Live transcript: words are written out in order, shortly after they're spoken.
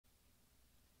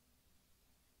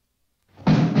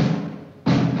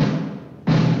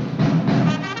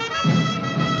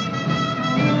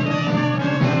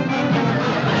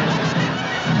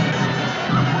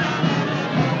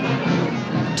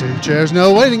Chairs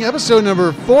No Waiting, episode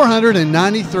number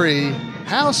 493.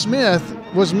 Hal Smith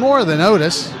was more than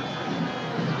Otis.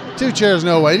 Two Chairs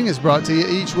No Waiting is brought to you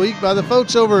each week by the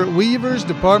folks over at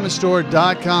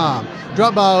WeaversDepartmentStore.com.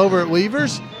 Drop by over at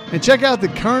Weavers and check out the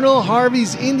Colonel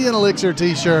Harvey's Indian Elixir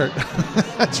t-shirt.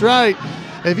 That's right.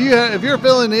 If you're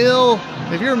feeling ill,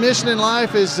 if your mission in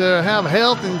life is to have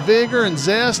health and vigor and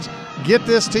zest, get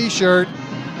this t-shirt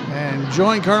and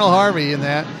join Colonel Harvey in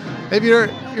that. If you're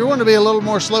wanting to be a little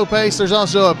more slow-paced, there's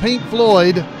also a Pink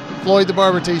Floyd the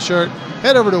Barber t-shirt.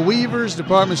 Head over to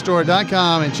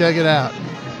WeaversDepartmentStore.com and check it out.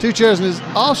 Two Chairs is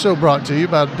also brought to you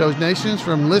by donations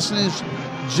from listeners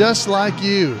just like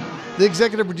you. The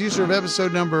executive producer of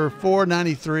episode number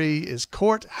 493 is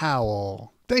Court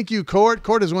Howell. Thank you, Court.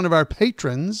 Court is one of our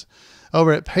patrons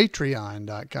over at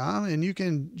Patreon.com, and you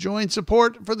can join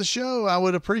support for the show. I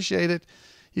would appreciate it.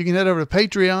 You can head over to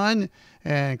Patreon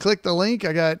and click the link.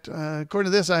 I got,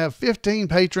 according to this, I have 15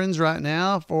 patrons right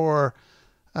now for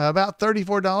about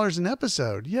 $34 an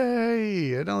episode.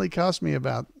 Yay. It only cost me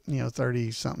about,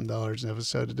 $30-something an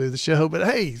episode to do the show, but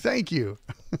hey, thank you.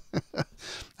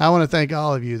 I want to thank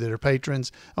all of you that are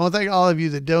patrons. I want to thank all of you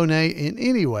that donate in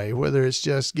any way, whether it's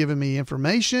just giving me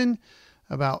information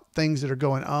about things that are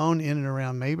going on in and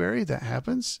around Mayberry. That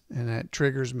happens, and that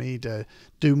triggers me to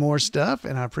do more stuff,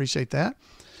 and I appreciate that.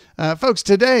 Folks,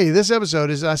 today, this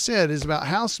episode, as I said, is about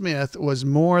Hal Smith was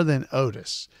more than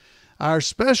Otis. Our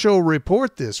special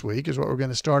report this week is what we're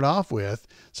going to start off with.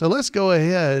 So let's go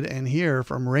ahead and hear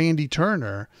from Randy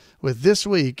Turner with This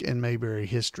Week in Mayberry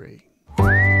History.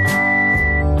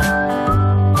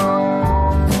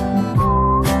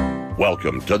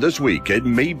 Welcome to This Week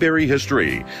in Mayberry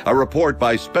History, a report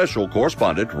by special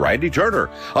correspondent Randy Turner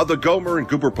of the Gomer and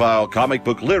Cooper Pyle Comic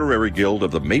Book Literary Guild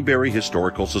of the Mayberry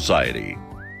Historical Society.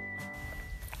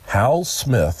 Hal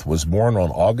Smith was born on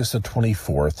August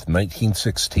 24th,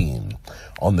 1916,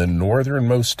 on the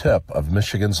northernmost tip of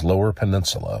Michigan's Lower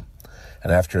Peninsula,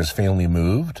 and after his family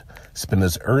moved, spent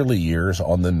his early years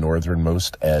on the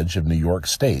northernmost edge of New York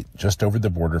State, just over the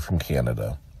border from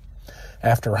Canada.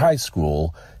 After high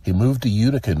school, he moved to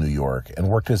Utica, New York, and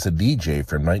worked as a DJ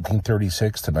from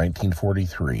 1936 to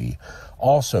 1943,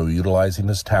 also utilizing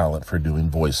his talent for doing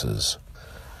voices.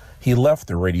 He left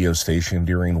the radio station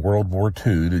during World War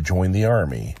II to join the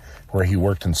Army, where he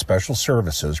worked in special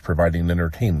services providing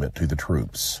entertainment to the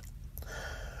troops.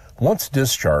 Once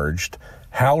discharged,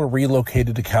 Hal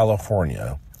relocated to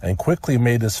California and quickly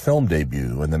made his film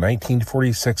debut in the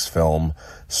 1946 film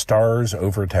Stars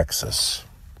Over Texas.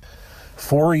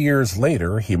 4 years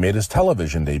later, he made his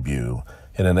television debut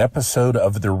in an episode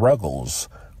of The Ruggles,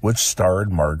 which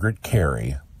starred Margaret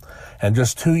Carey. And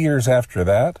just 2 years after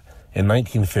that, in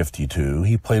 1952,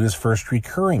 he played his first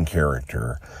recurring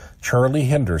character, Charlie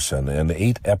Henderson, in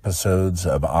 8 episodes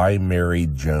of I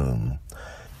Married Joan.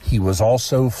 He was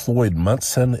also Floyd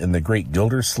Munson in The Great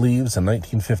Gildersleeves in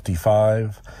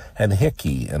 1955, and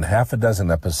Hickey in half a dozen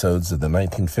episodes of the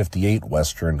 1958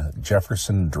 Western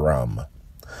Jefferson Drum.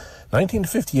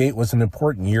 1958 was an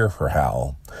important year for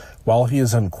Hal. While he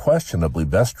is unquestionably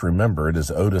best remembered as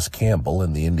Otis Campbell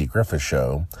in The Andy Griffith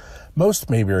Show, most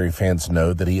Mayberry fans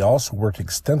know that he also worked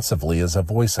extensively as a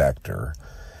voice actor.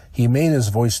 He made his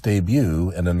voice debut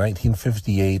in a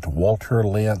 1958 Walter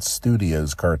Lantz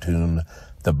Studios cartoon,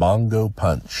 The Bongo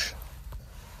Punch.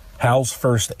 Hal's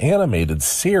first animated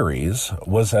series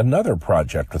was another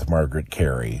project with Margaret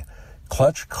Carey,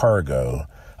 Clutch Cargo,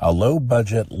 a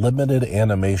low-budget, limited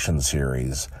animation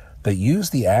series that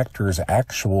used the actors'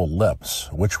 actual lips,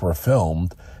 which were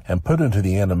filmed and put into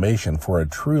the animation for a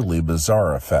truly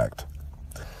bizarre effect.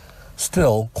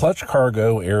 Still, Clutch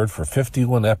Cargo aired for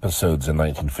 51 episodes in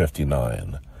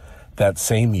 1959. That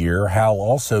same year, Hal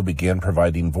also began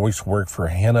providing voice work for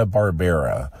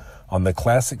Hanna-Barbera on the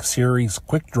classic series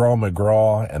Quick Draw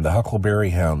McGraw and the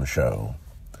Huckleberry Hound Show.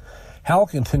 Hal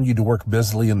continued to work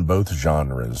busily in both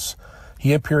genres.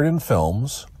 He appeared in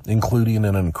films, including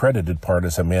an uncredited part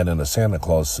as a man in a Santa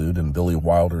Claus suit in Billy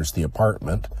Wilder's The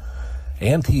Apartment,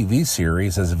 and TV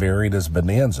series as varied as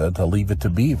Bonanza to Leave It to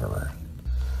Beaver.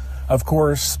 Of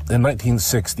course, in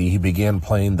 1960, he began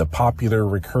playing the popular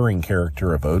recurring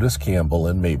character of Otis Campbell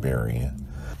in Mayberry.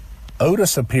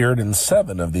 Otis appeared in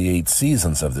 7 of the 8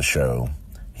 seasons of the show.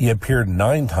 He appeared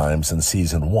 9 times in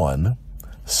Season 1,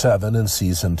 7 in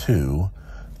Season 2,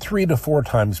 3 to 4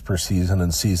 times per season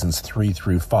in Seasons 3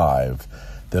 through 5,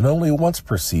 then only once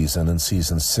per season in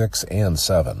Seasons 6 and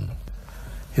 7.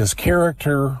 His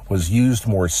character was used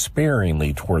more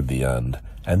sparingly toward the end,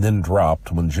 and then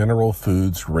dropped when General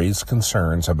Foods raised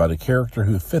concerns about a character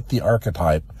who fit the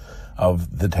archetype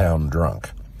of the town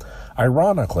drunk.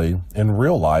 Ironically, in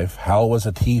real life, Hal was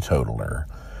a teetotaler,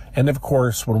 And of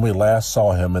course, when we last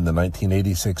saw him in the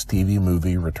 1986 TV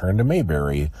movie Return to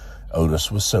Mayberry,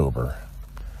 Otis was sober.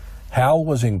 Hal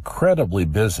was incredibly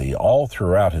busy all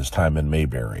throughout his time in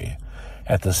Mayberry.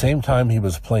 At the same time he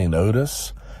was playing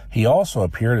Otis, he also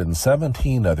appeared in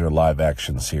 17 other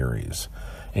live-action series,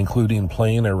 including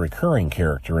playing a recurring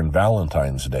character in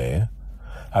Valentine's Day,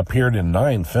 appeared in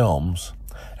 9 films,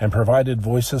 and provided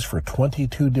voices for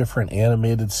 22 different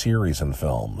animated series and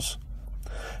films.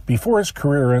 Before his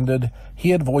career ended,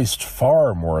 he had voiced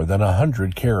far more than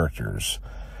 100 characters.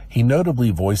 He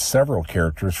notably voiced several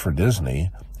characters for Disney,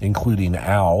 including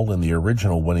Owl in the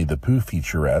original Winnie the Pooh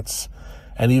featurettes,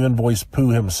 and even voiced Pooh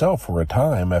himself for a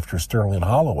time after Sterling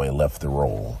Holloway left the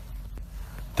role.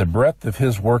 The breadth of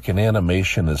his work in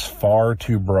animation is far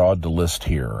too broad to list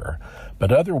here,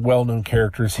 but other well-known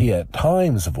characters he at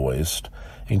times voiced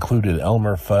included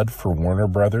Elmer Fudd for Warner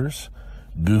Brothers,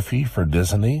 Goofy for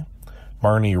Disney,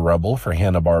 Barney Rubble for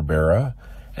Hanna-Barbera,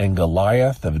 and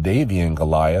Goliath of Davy and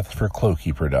Goliath for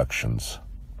Clokey Productions.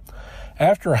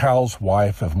 After Hal's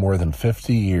wife of more than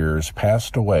 50 years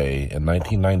passed away in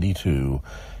 1992,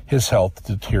 his health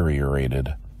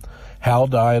deteriorated. Hal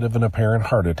died of an apparent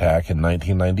heart attack in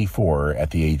 1994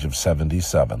 at the age of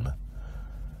 77.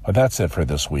 Well, that's it for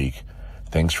this week.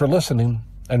 Thanks for listening,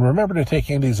 and remember to take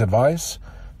Andy's advice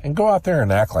and go out there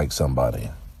and act like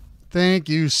somebody. Thank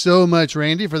you so much,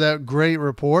 Randy, for that great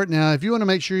report. Now, if you want to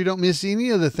make sure you don't miss any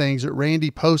of the things that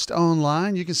Randy posts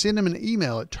online, you can send him an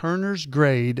email at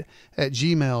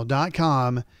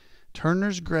turnersgrade@gmail.com,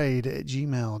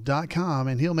 turnersgrade@gmail.com,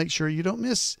 and he'll make sure you don't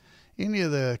miss any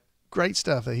of the great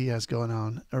stuff that he has going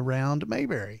on around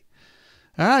Mayberry.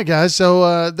 All right, guys.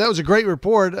 So that was a great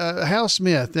report. Hal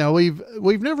Smith. Now,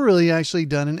 we've never really actually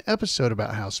done an episode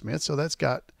about Hal Smith, so that's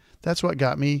what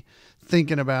got me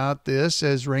thinking about this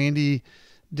as Randy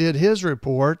did his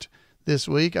report this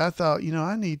week. I thought,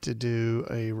 I need to do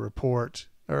a report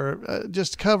or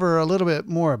just cover a little bit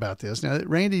more about this. Now,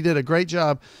 Randy did a great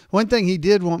job. One thing he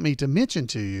did want me to mention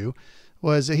to you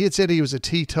was that he had said he was a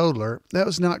teetotaler. That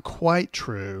was not quite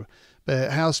true,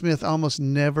 but Hal Smith almost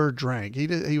never drank.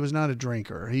 He was not a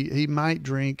drinker. He might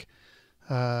drink,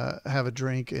 have a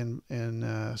drink in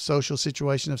a social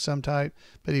situation of some type,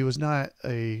 but he was not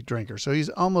a drinker. So he's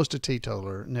almost a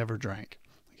teetotaler, never drank.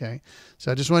 Okay.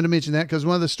 So I just wanted to mention that because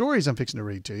one of the stories I'm fixing to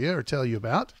read to you or tell you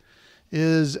about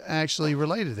is actually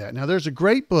related to that. Now, there's a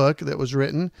great book that was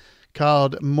written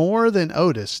called More Than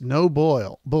Otis, No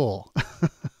Bull.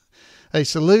 A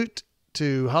salute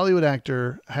to Hollywood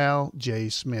actor Hal J.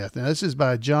 Smith. Now, this is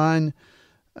by John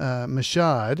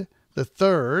Mashad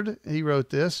III. He wrote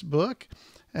this book,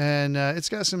 and it's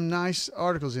got some nice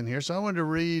articles in here. So I wanted to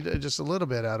read just a little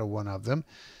bit out of one of them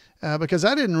because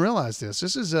I didn't realize this.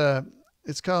 This is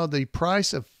it's called The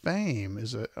Price of Fame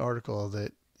is an article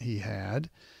that he had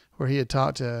where he had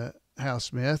talked to Hal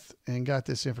Smith and got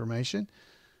this information.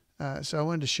 So I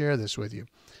wanted to share this with you.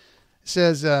 It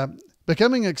says,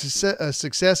 becoming a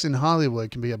success in Hollywood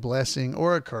can be a blessing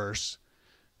or a curse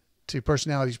to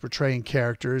personalities portraying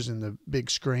characters in the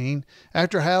big screen.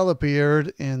 After Hal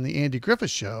appeared in the Andy Griffith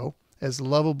Show as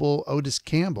lovable Otis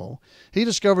Campbell, he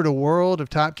discovered a world of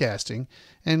typecasting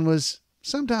and was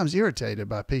sometimes irritated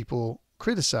by people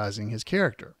criticizing his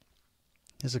character.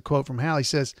 Here's a quote from Hal. He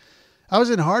says, I was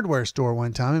in a hardware store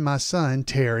one time and my son,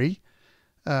 Terry,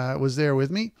 was there with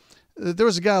me. There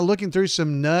was a guy looking through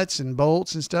some nuts and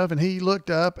bolts and stuff, and he looked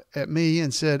up at me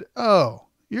and said, "Oh,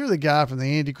 you're the guy from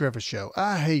the Andy Griffith Show.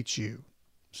 I hate you,"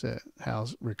 said Hal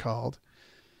recalled.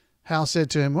 Hal said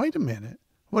to him, "Wait a minute.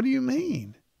 What do you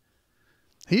mean?"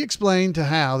 He explained to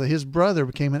Hal that his brother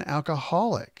became an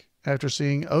alcoholic after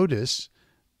seeing Otis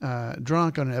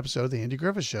drunk on an episode of the Andy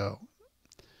Griffith Show.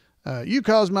 You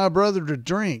caused my brother to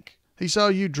drink. He saw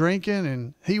you drinking,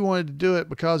 and he wanted to do it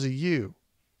because of you.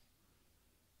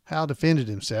 Hal defended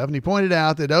himself, and he pointed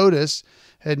out that Otis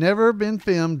had never been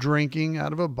filmed drinking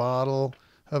out of a bottle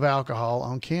of alcohol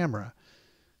on camera.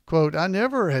 Quote, I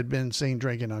never had been seen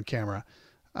drinking on camera.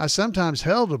 I sometimes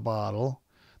held a bottle.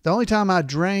 The only time I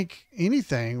drank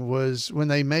anything was when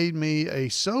they made me a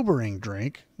sobering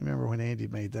drink. Remember when Andy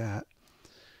made that?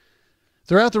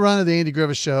 Throughout the run of the Andy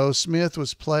Griffith Show, Smith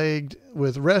was plagued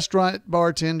with restaurant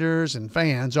bartenders and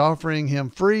fans offering him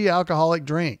free alcoholic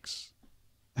drinks.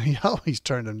 He always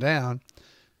turned them down.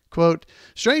 Quote,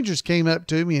 strangers came up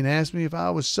to me and asked me if I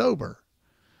was sober.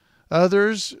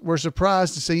 Others were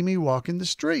surprised to see me walking the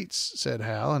streets, said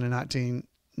Hal in a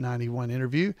 1991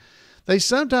 interview. They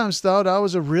sometimes thought I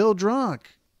was a real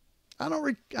drunk.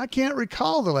 I can't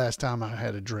recall the last time I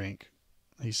had a drink,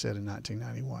 he said in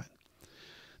 1991.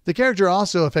 The character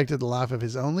also affected the life of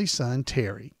his only son,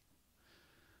 Terry.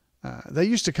 They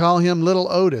used to call him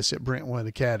Little Otis at Brentwood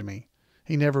Academy.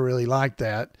 He never really liked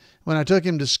that. When I took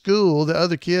him to school, the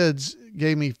other kids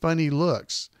gave me funny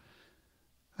looks.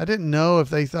 I didn't know if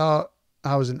they thought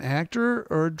I was an actor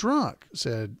or a drunk,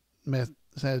 said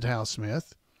Hal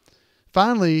Smith.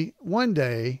 Finally, one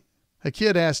day, a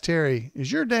kid asked Terry,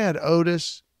 "Is your dad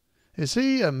Otis? Is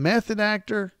he a method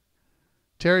actor?"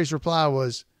 Terry's reply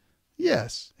was,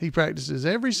 "Yes, he practices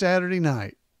every Saturday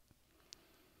night."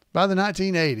 By the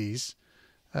 1980s,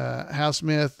 Hal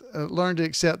Smith learned to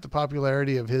accept the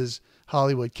popularity of his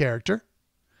Hollywood character.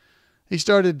 He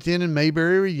started attending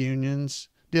Mayberry reunions,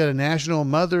 did a national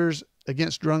Mothers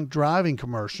Against Drunk Driving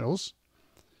commercials,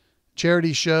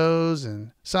 charity shows,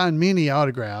 and signed many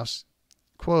autographs.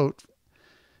 Quote,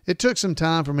 "It took some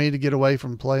time for me to get away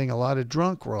from playing a lot of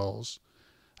drunk roles.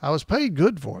 I was paid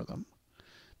good for them.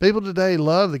 People today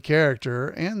love the character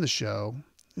and the show.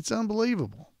 It's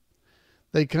unbelievable.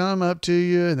 They come up to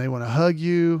you and they want to hug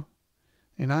you,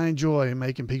 and I enjoy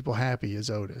making people happy," as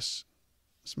Otis.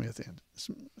 Smith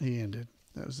ended.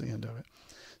 That was the end of it.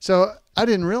 So I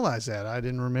didn't realize that. I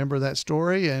didn't remember that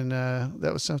story, and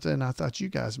that was something I thought you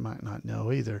guys might not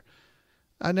know either.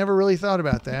 I never really thought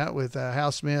about that with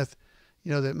Hal Smith,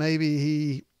 that maybe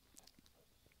he,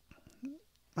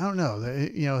 I don't know,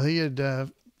 he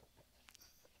had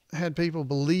had people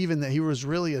believing that he was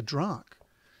really a drunk.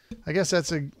 I guess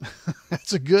that's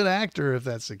a good actor if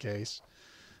that's the case.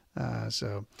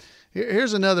 So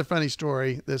here's another funny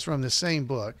story that's from the same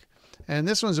book. And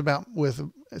this one's about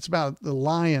the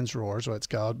lion's roar is what it's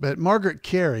called. But Margaret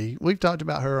Carey, we've talked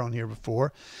about her on here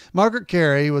before. Margaret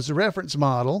Carey was a reference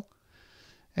model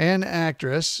and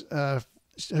actress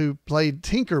who played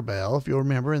Tinker Bell, if you'll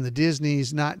remember, in the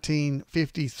Disney's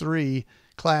 1953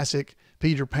 classic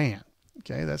Peter Pan.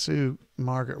 Okay, that's who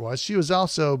Margaret was. She was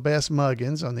also Bess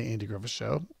Muggins on the Andy Griffith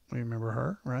Show. We remember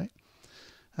her, right?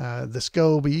 The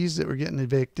Scobies that were getting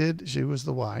evicted, she was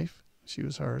the wife. She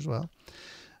was her as well.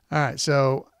 All right,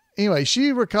 so anyway,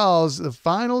 she recalls the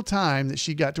final time that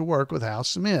she got to work with Hal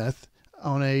Smith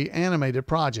on a animated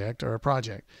project.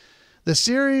 The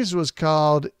series was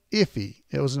called Iffy.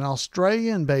 It was an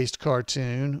Australian-based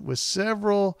cartoon with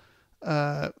several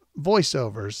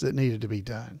voiceovers that needed to be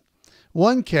done.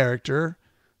 One character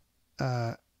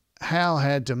Hal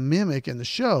had to mimic in the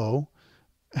show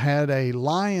had a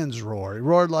lion's roar. He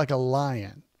roared like a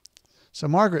lion. So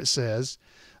Margaret says,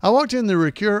 "I walked in the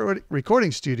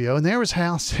recording studio and there was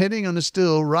Hal sitting on a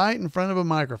stool right in front of a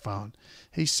microphone.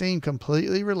 He seemed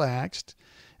completely relaxed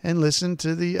and listened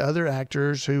to the other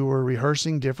actors who were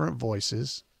rehearsing different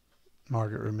voices."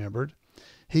 Margaret remembered.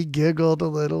 "He giggled a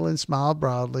little and smiled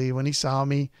broadly when he saw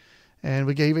me, and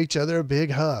we gave each other a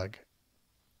big hug."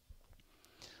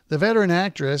 The veteran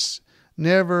actress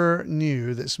never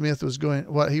knew that Smith was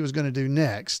what he was going to do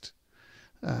next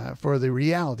for the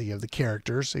reality of the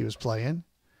characters he was playing.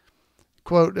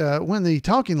 Quote, "When the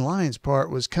talking lions part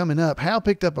was coming up, Hal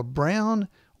picked up a brown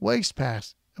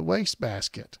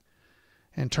wastebasket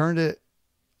and turned it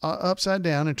upside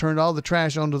down and turned all the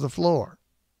trash onto the floor.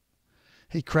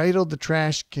 He cradled the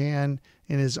trash can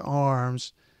in his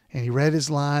arms and he read his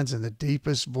lines in the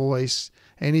deepest voice,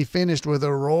 and he finished with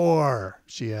a roar,"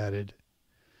 she added.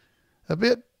 The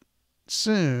bit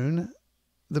soon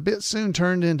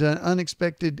turned into an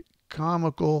unexpected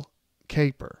comical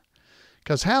caper,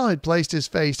 because Hal had placed his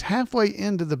face halfway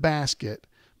into the basket,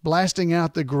 blasting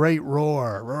out the great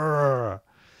roar. Roar.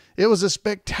 "It was a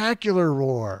spectacular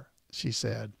roar," she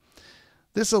said.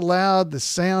 This allowed the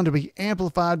sound to be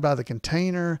amplified by the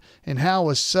container, and Hal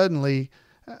was suddenly,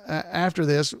 after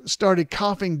this, started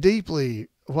coughing deeply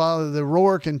while the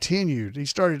roar continued. He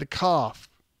started to cough,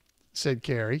 said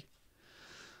Carey.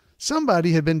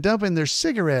 Somebody had been dumping their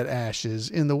cigarette ashes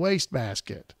in the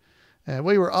wastebasket.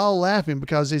 We were all laughing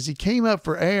because as he came up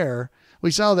for air,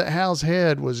 we saw that Hal's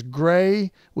head was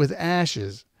gray with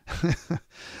ashes.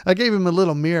 I gave him a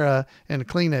little mirror and a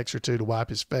Kleenex or two to wipe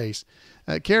his face.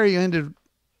 Carey ended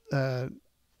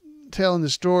telling the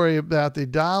story about the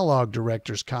dialogue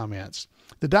director's comments.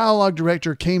 The dialogue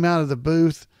director came out of the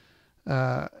booth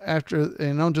after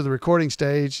and onto the recording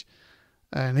stage,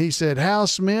 and he said, "Hal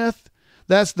Smith,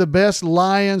 that's the best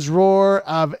lion's roar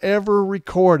I've ever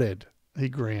recorded." He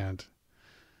grinned.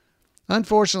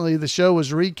 Unfortunately, the show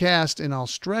was recast in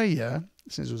Australia,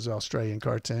 since it was an Australian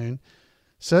cartoon.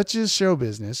 Such is show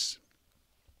business.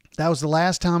 That was the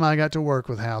last time I got to work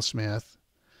with Hal Smith.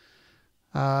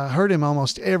 I heard him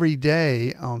almost every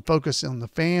day on Focus on the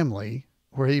Family,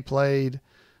 where he played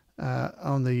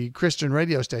on the Christian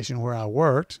radio station where I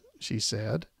worked, she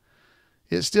said.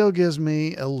 It still gives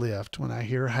me a lift when I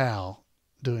hear Hal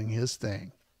doing his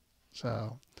thing.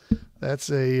 So that's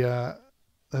a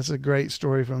That's a great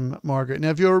story from Margaret. Now,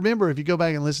 if you'll remember, if you go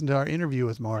back and listen to our interview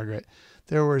with Margaret,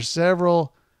 there were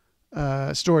several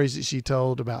stories that she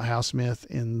told about Hal Smith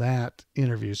in that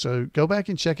interview. So go back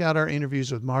and check out our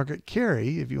interviews with Margaret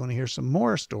Carey if you want to hear some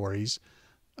more stories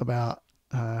about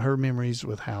her memories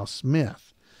with Hal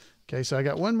Smith. Okay, so I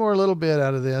got one more little bit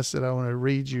out of this that I want to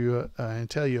read you and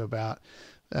tell you about.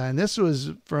 And this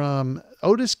was from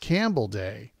Otis Campbell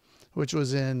Day, which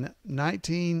was in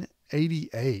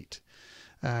 1988.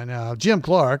 Now, Jim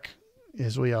Clark,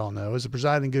 as we all know, is the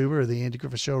presiding goober of the Andy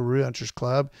Griffith Show Roothunters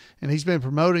Club, and he's been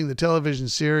promoting the television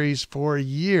series for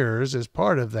years as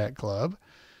part of that club.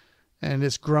 And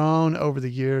it's grown over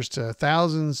the years to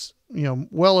thousands,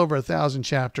 well over 1,000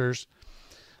 chapters.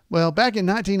 Well, back in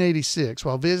 1986,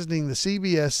 while visiting the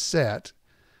CBS set,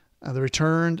 The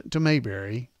Return to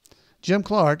Mayberry, Jim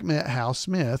Clark met Hal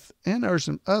Smith and there were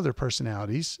some other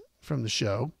personalities from the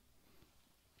show.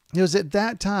 It was at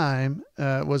that time,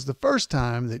 was the first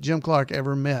time that Jim Clark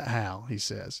ever met Hal, he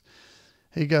says.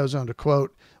 He goes on to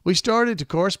quote, "We started to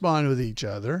correspond with each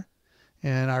other,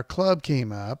 and our club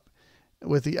came up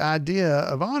with the idea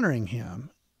of honoring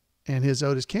him and his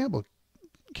Otis Campbell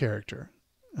character,"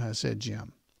 said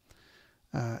Jim.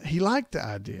 He liked the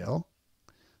idea,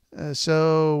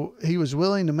 so he was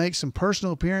willing to make some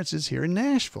personal appearances here in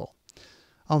Nashville.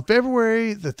 On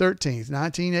February the 13th,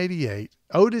 1988,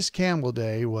 Otis Campbell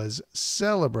Day was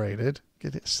celebrated.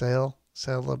 Get it? He's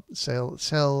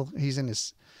in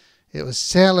his. It was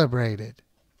celebrated.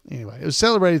 Anyway, it was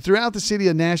celebrated throughout the city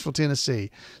of Nashville,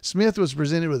 Tennessee. Smith was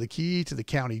presented with a key to the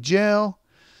county jail.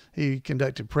 He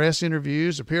conducted press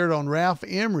interviews, appeared on Ralph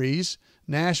Emery's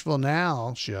Nashville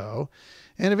Now show,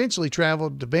 and eventually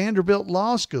traveled to Vanderbilt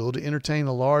Law School to entertain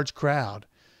a large crowd.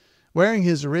 Wearing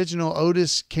his original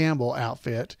Otis Campbell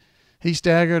outfit, he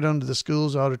staggered into the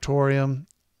school's auditorium,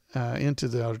 and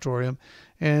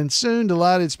soon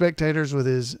delighted spectators with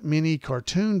his many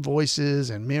cartoon voices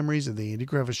and memories of the Andy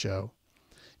Griffith Show.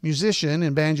 Musician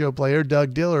and banjo player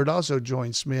Doug Dillard also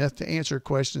joined Smith to answer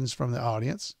questions from the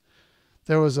audience.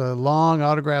 There was a long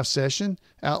autograph session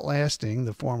outlasting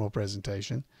the formal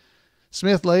presentation.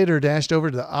 Smith later dashed over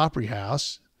to the Opry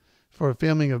House for a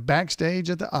filming of Backstage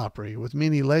at the Opry with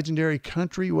many legendary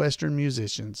country western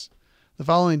musicians. The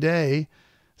following day,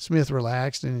 Smith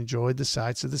relaxed and enjoyed the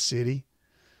sights of the city.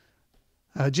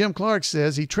 Jim Clark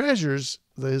says he treasures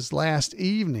his last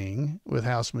evening with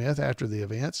Hal Smith after the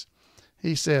events.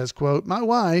 He says, quote, "My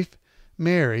wife,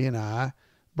 Mary, and I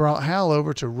brought Hal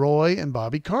over to Roy and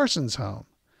Bobby Carson's home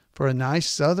for a nice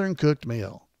Southern cooked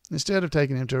meal. Instead of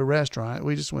taking him to a restaurant,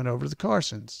 we just went over to the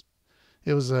Carsons.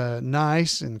 It was a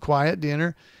nice and quiet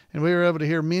dinner, and we were able to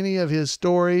hear many of his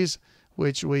stories,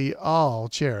 which we all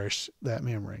cherish that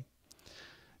memory."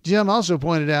 Jim also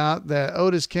pointed out that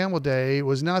Otis Campbell Day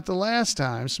was not the last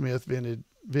time Smith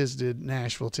visited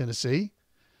Nashville, Tennessee.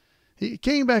 He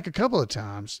came back a couple of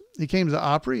times. He came to the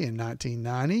Opry in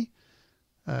 1990,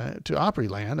 to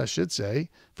Opryland, I should say,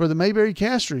 for the Mayberry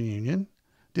Cast Reunion,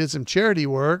 did some charity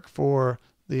work for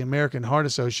the American Heart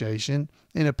Association,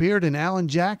 and appeared in Alan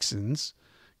Jackson's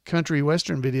country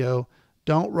western video,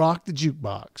 "Don't Rock the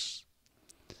Jukebox."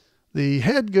 The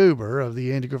head goober of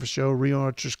the Andy Griffith Show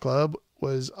Roothunters Club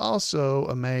was also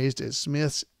amazed at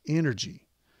Smith's energy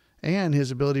and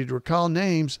his ability to recall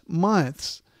names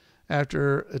months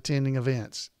after attending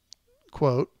events.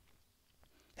 Quote,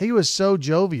 "He was so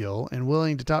jovial and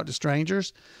willing to talk to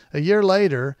strangers. A year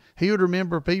later, he would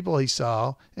remember people he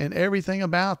saw and everything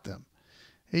about them.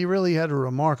 He really had a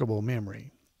remarkable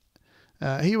memory.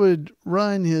 He would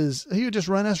just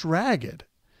run us ragged.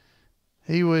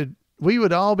 We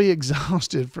would all be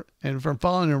exhausted from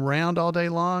following him around all day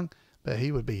long, but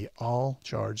he would be all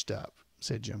charged up,"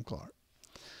 said Jim Clark.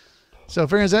 So,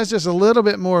 friends, that's just a little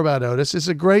bit more about Otis. It's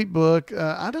a great book.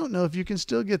 I don't know if you can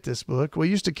still get this book. We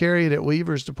used to carry it at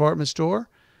Weaver's Department Store.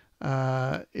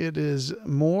 It is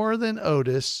More Than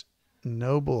Otis,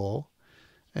 No Bull,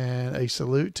 and a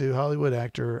salute to Hollywood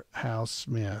actor Hal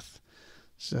Smith.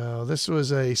 So this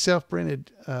was a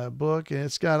self-printed book, and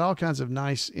it's got all kinds of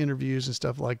nice interviews and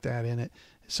stuff like that in it.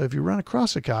 So if you run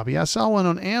across a copy, I saw one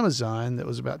on Amazon that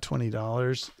was about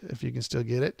 $20 if you can still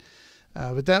get it.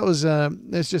 But that was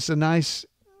it's just a nice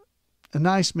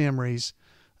memories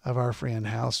of our friend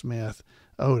Hal Smith,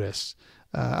 Otis.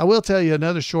 I will tell you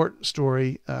another short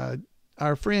story.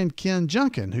 Our friend Ken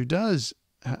Junkin, who does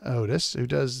Otis, who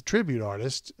does tribute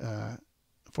artist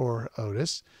for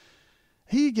Otis,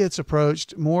 he gets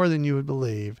approached more than you would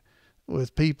believe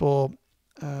with people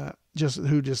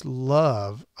who just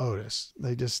love Otis.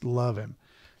 They just love him.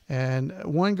 And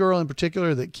one girl in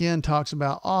particular that Ken talks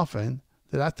about often,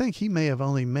 that I think he may have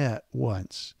only met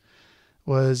once,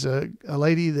 was a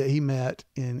lady that he met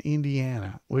in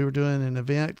Indiana. We were doing an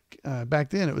event back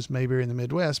then. It was Mayberry in the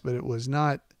Midwest, but it was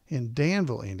not in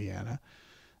Danville, Indiana.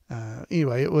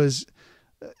 Anyway,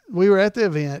 we were at the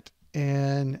event,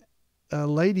 and a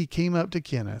lady came up to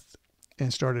Kenneth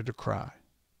and started to cry.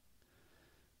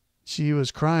 She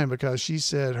was crying because she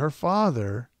said her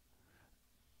father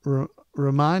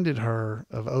reminded her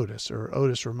of Otis, or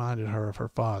Otis reminded her of her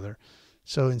father.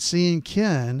 So in seeing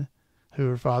Ken, who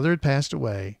her father had passed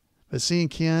away, but seeing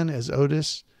Ken as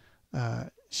Otis,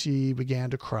 she began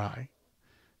to cry.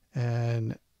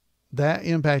 And that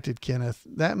impacted Kenneth.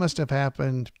 That must have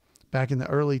happened back in the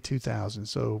early 2000s,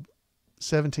 so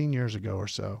 17 years ago or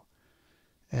so.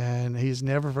 And he's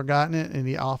never forgotten it, and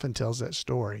he often tells that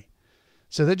story.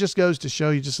 So that just goes to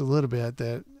show you just a little bit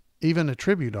that even a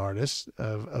tribute artist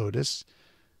of Otis,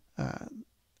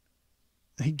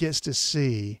 he gets to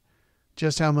see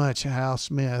just how much Hal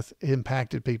Smith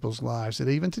impacted people's lives, that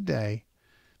even today,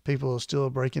 people still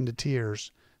break into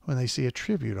tears when they see a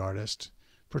tribute artist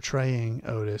portraying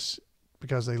Otis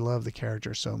because they love the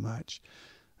character so much.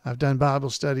 I've done Bible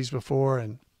studies before,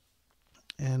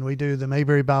 and we do the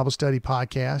Mayberry Bible Study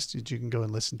podcast that you can go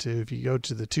and listen to. If you go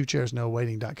to the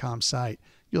twochairsnowaiting.com site,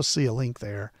 you'll see a link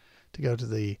there to go to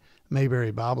the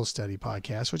Mayberry Bible Study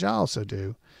podcast, which I also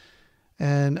do.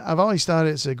 And I've always thought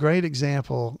it's a great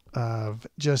example of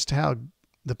just how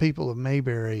the people of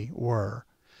Mayberry were.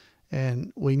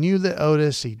 And we knew that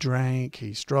Otis, he drank,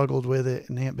 he struggled with it,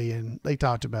 and they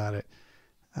talked about it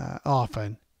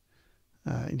often,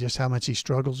 just how much he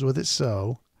struggles with it.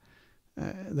 So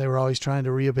they were always trying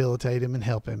to rehabilitate him and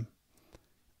help him.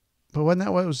 But wasn't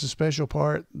that what was the special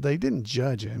part? They didn't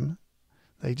judge him.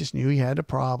 They just knew he had a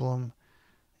problem,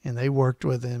 and they worked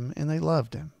with him, and they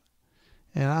loved him.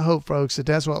 And I hope, folks, that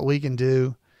that's what we can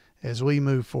do as we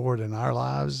move forward in our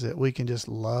lives, that we can just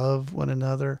love one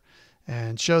another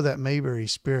and show that Mayberry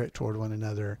spirit toward one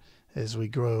another as we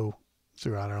grow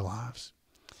throughout our lives.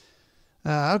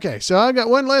 Okay, so I've got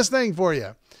one last thing for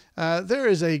you. There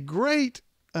is a great,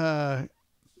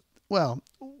 well,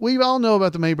 we all know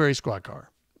about the Mayberry squad car.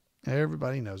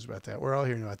 Everybody knows about that. We're all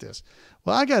hearing about this.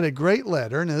 Well, I got a great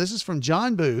letter. Now, this is from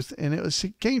John Booth, and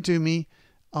it came to me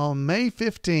on May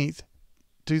 15th,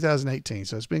 2018.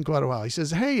 So it's been quite a while. He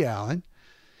says, "Hey, Alan,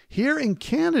 here in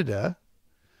Canada,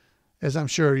 as I'm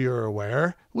sure you're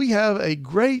aware, we have a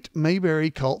great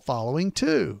Mayberry cult following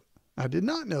too." I did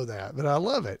not know that, but I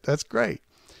love it. That's great.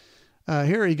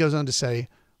 Here he goes on to say,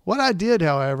 "What I did,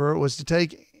 however, was to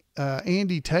take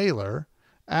Andy Taylor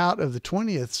out of the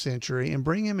 20th century and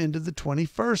bring him into the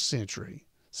 21st century.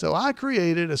 So I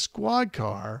created a squad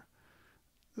car."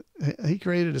 He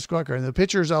created a squad car, and the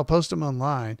pictures, I'll post them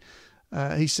online.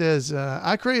 He says,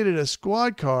 "I created a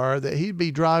squad car that he'd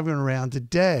be driving around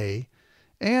today,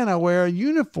 and I wear a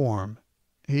uniform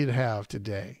he'd have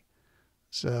today."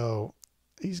 So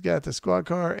he's got the squad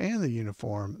car and the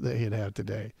uniform that he'd have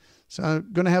today. So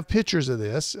I'm going to have pictures of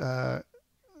this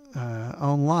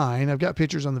online. I've got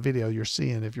pictures on the video you're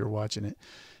seeing if you're watching it.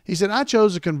 He said, "I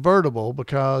chose a convertible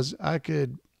because I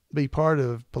could be part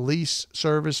of police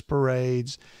service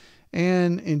parades,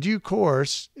 and in due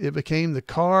course, it became the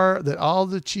car that all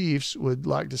the chiefs would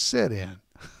like to sit in."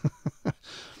 I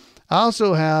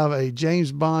also have a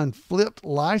James Bond flipped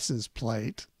license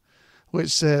plate,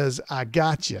 which says, "I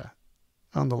gotcha,"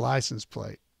 on the license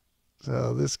plate.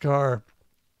 So this car,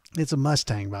 it's a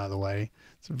Mustang, by the way.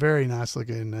 It's a very nice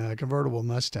looking convertible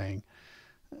Mustang.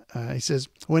 He says,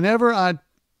 "Whenever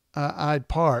I'd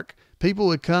park, people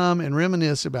would come and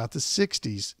reminisce about the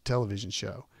 60s television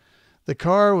show. The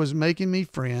car was making me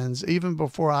friends even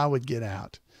before I would get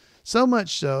out. So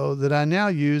much so that I now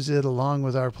use it along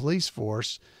with our police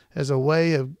force as a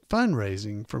way of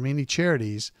fundraising for many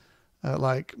charities,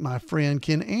 like my friend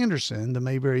Ken Anderson, the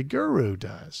Mayberry Guru,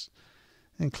 does,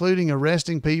 including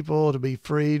arresting people to be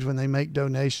freed when they make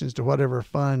donations to whatever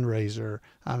fundraiser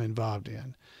I'm involved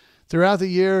in. Throughout the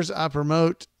years, I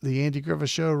promote the Andy Griffith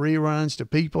Show reruns to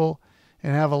people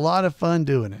and have a lot of fun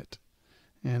doing it.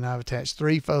 And I've attached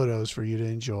 3 photos for you to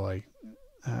enjoy."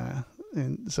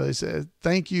 And so he said,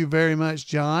 "Thank you very much,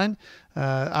 John.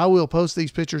 I will post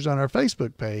these pictures on our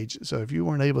Facebook page, so if you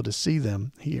weren't able to see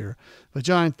them here. But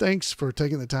John, thanks for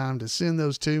taking the time to send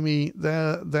those to me.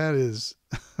 That is,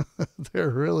 they're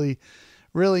really,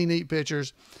 really neat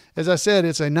pictures. As I said,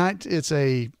 he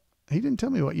didn't tell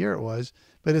me what year it was,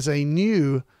 but it's a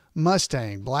new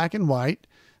Mustang, black and white,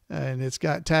 and it's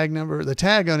got tag number. The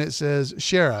tag on it says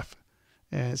Sheriff,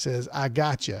 and it says, 'I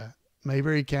gotcha,'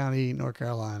 Mayberry County, North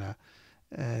Carolina."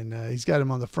 And he's got them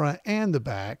on the front and the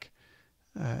back.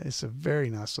 It's a very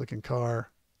nice looking car.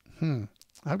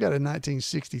 I've got a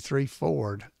 1963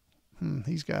 Ford.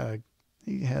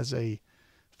 He has a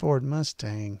Ford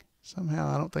Mustang.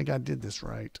 Somehow I don't think I did this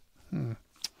right.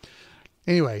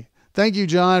 Anyway, thank you,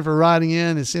 John, for writing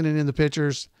in and sending in the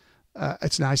pictures.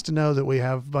 It's nice to know that we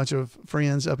have a bunch of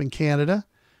friends up in Canada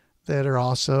that are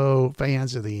also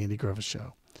fans of the Andy Griffith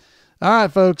Show. All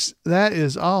right, folks, that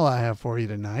is all I have for you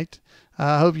tonight.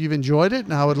 I hope you've enjoyed it,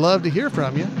 and I would love to hear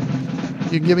from you.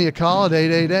 You can give me a call at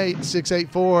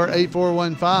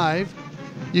 888-684-8415.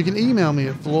 You can email me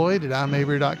at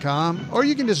floyd@imayberry.com, or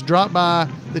you can just drop by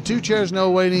the Two Chairs No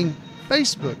Waiting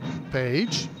Facebook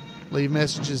page, leave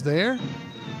messages there,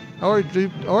 or go to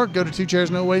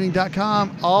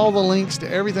twochairsnowaiting.com. All the links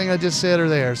to everything I just said are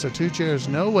there. So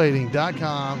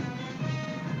twochairsnowaiting.com.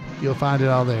 You'll find it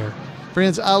all there.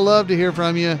 Friends, I love to hear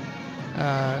from you.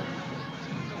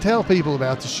 Tell people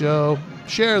about the show.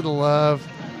 Share the love.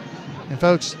 And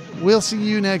folks, we'll see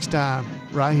you next time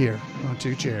right here on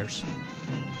Two Chairs.